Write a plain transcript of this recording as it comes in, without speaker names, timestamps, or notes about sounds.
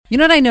You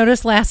know what I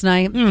noticed last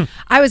night?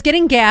 I was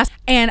getting gas,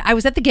 and I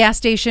was at the gas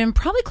station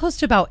probably close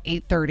to about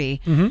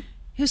 8:30.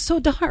 It was so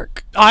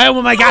dark.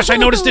 Oh my gosh, I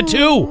noticed it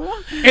too.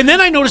 And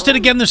then I noticed it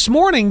again this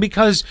morning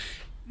because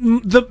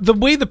the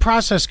way the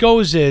process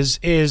goes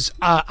is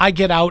I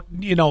get out,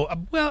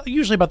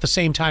 usually about the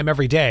same time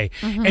every day.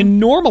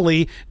 And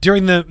normally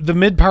during the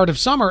mid part of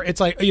summer,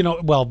 it's like,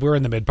 we're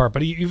in the mid part,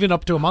 but even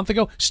up to a month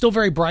ago, still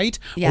very bright.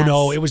 Yes. Oh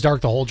no, it was dark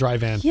the whole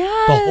drive in.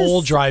 Yes. The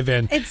whole drive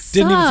in. It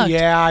sucked.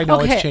 I know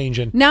it's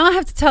changing. Now I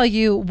have to tell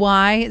you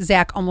why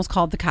Zach almost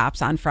called the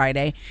cops on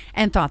Friday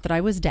and thought that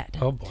I was dead.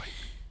 Oh boy.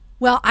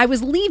 Well, I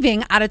was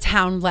leaving out of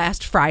town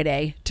last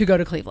Friday to go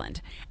to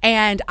Cleveland,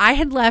 and I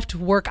had left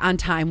work on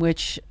time,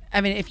 which, I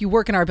mean, if you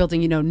work in our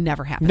building,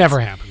 never happens. Never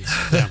happens.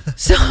 Yeah.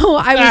 So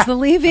I was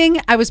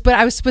leaving. I was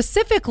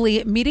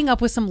specifically meeting up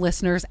with some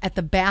listeners at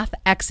the Bath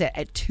exit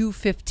at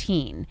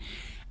 2:15,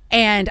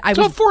 and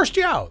So it forced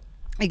you out.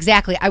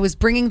 Exactly. I was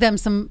bringing them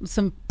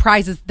some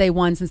prizes they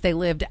won since they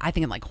lived, I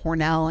think, in like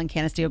Hornell and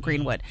Canisteo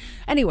Greenwood.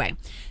 Anyway,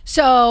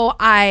 so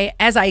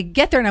as I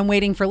get there and I'm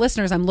waiting for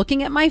listeners, I'm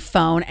looking at my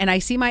phone and I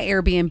see my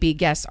Airbnb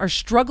guests are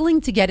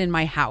struggling to get in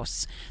my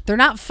house. They're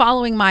not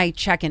following my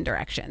check-in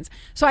directions.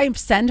 So I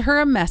send her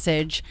a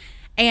message,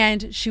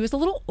 and she was a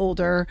little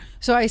older.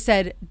 So I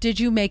said, "Did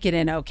you make it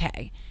in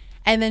okay?"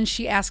 And then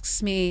she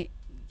asks me,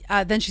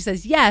 then she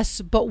says,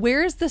 "Yes, but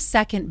where is the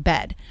second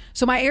bed?"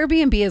 So my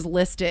Airbnb is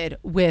listed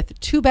with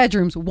 2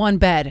 bedrooms, 1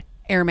 bed,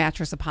 air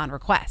mattress upon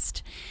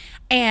request.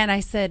 And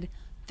I said,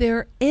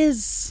 "There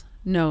is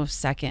no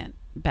second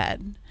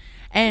bed."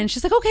 And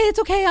she's like, "Okay, it's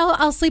okay.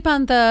 I'll sleep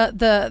on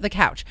the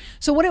couch."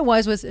 So what it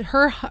was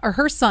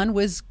her son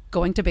was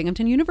going to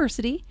Binghamton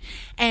University.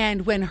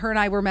 And when her and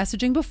I were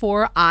messaging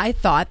before, I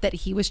thought that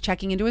he was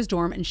checking into his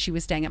dorm and she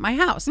was staying at my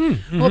house.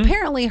 Well,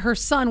 apparently her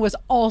son was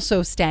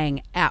also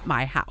staying at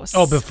my house.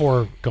 Oh,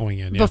 before going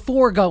in. Yeah.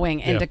 Before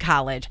going into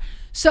college.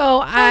 So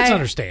that's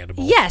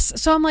understandable. Yes.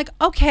 So I'm like,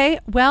 okay,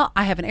 well,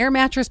 I have an air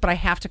mattress, but I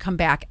have to come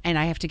back and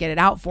I have to get it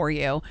out for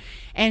you.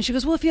 And she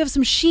goes, "Well, if you have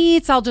some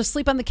sheets, I'll just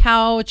sleep on the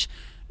couch."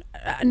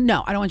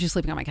 No, I don't want you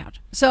sleeping on my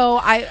couch. So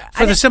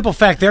For the simple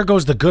fact, there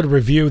goes the good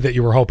review that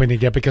you were hoping to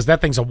get, because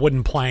that thing's a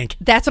wooden plank.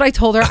 That's what I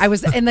told her. I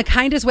was in the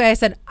kindest way. I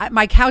said,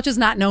 "My couch is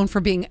not known for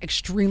being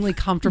extremely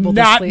comfortable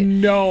to sleep."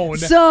 Not known.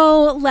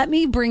 So let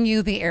me bring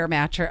you the air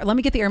mattress. Let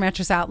me get the air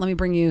mattress out. Let me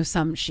bring you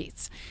some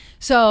sheets.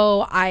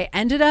 So I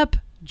ended up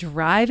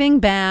driving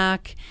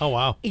back. Oh,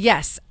 wow.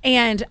 Yes.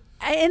 And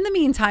in the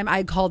meantime,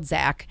 I called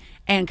Zach,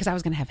 and because I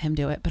was going to have him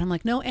do it, but I'm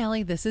like, "No,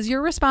 Allie, this is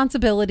your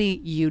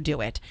responsibility. You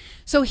do it."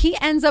 So he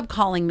ends up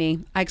calling me.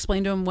 I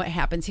explained to him what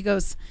happens. He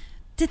goes,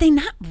 "Did they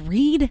not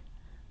read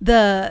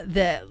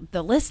the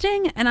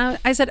listing?" And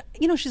I said,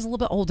 "She's a little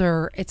bit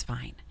older. It's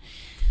fine."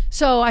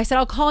 So I said,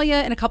 "I'll call you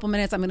in a couple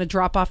minutes. I'm going to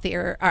drop off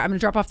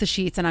the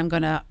sheets, and I'm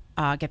going to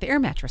get the air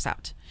mattress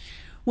out."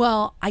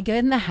 Well, I get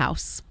in the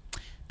house.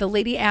 The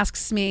lady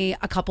asks me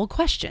a couple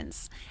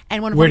questions.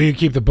 And where do you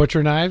keep the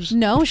butcher knives?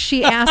 No,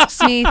 she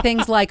asks me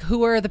things like,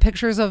 who are the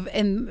pictures of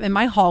in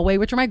my hallway,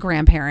 which are my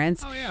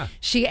grandparents. Oh, yeah.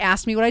 She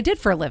asked me what I did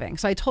for a living.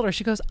 So I told her.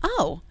 She goes,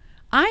 "Oh,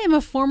 I am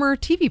a former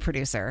TV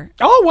producer."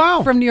 Oh,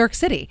 wow. From New York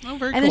City. Oh,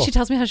 very And then she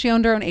tells me how she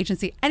owned her own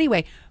agency.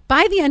 Anyway,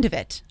 by the end of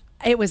it,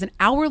 it was an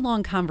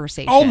hour-long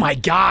conversation. Oh, my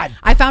God.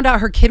 I found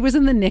out her kid was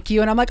in the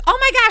NICU, and I'm like, "Oh,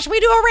 my gosh, we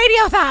do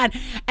a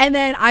radiothon." And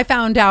then I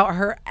found out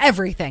her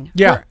everything.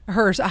 Yeah.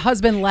 Her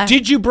husband left.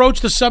 Did you broach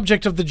the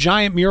subject of the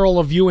giant mural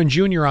of you and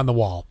Junior on the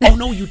wall? Oh,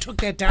 no, you took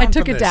that down. I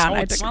took it down.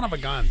 Oh, son of a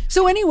gun.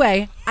 So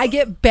anyway, I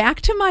get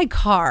back to my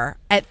car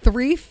at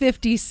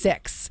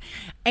 3:56,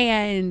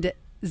 and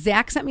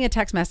Zach sent me a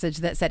text message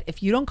that said,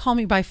 "If you don't call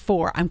me by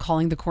 4, I'm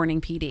calling the Corning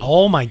PD."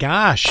 Oh, my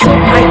gosh. So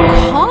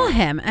I call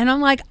him and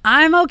I'm like,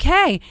 "I'm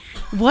okay.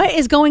 What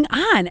is going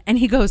on?" And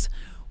he goes,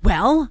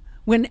 "Well,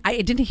 when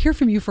I didn't hear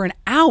from you for an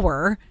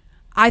hour,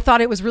 I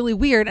thought it was really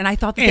weird. And I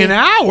thought that an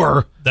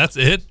hour? That's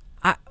it?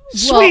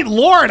 Sweet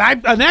Lord.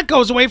 And that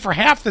goes away for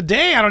half the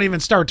day. I don't even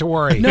start to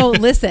worry. No,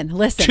 listen.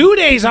 2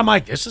 days, I'm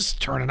like, this is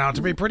turning out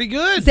to be pretty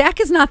good. Zach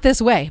is not this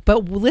way,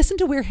 but listen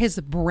to where his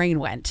brain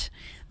went.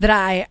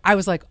 That I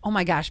was like, "Oh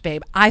my gosh,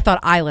 babe, I thought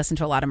I listened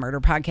to a lot of murder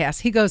podcasts."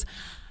 He goes,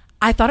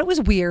 "I thought it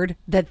was weird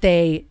that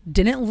they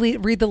didn't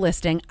read the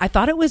listing. I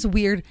thought it was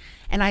weird,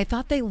 and I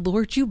thought they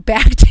lured you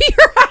back to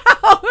your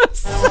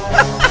house."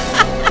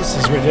 This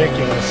is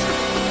ridiculous.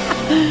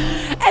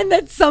 And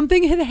that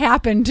something had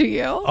happened to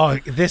you. Oh,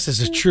 this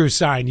is a true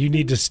sign. You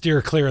need to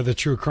steer clear of the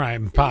true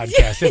crime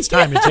podcast. It's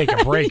time to take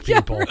a break,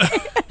 people.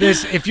 Right.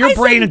 If your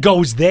brain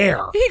goes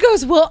there. He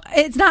goes, "Well,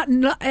 it's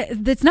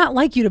not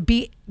like you to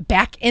be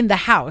back in the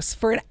house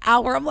for an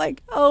hour." I'm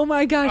like, "Oh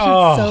my gosh,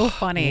 it's so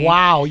funny."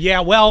 Wow. Yeah.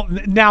 Well,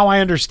 now I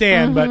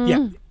understand, but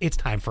yeah, it's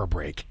time for a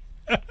break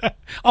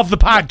of the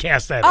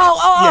podcast. That is.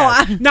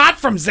 Oh. Yes. Not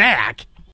from Zach.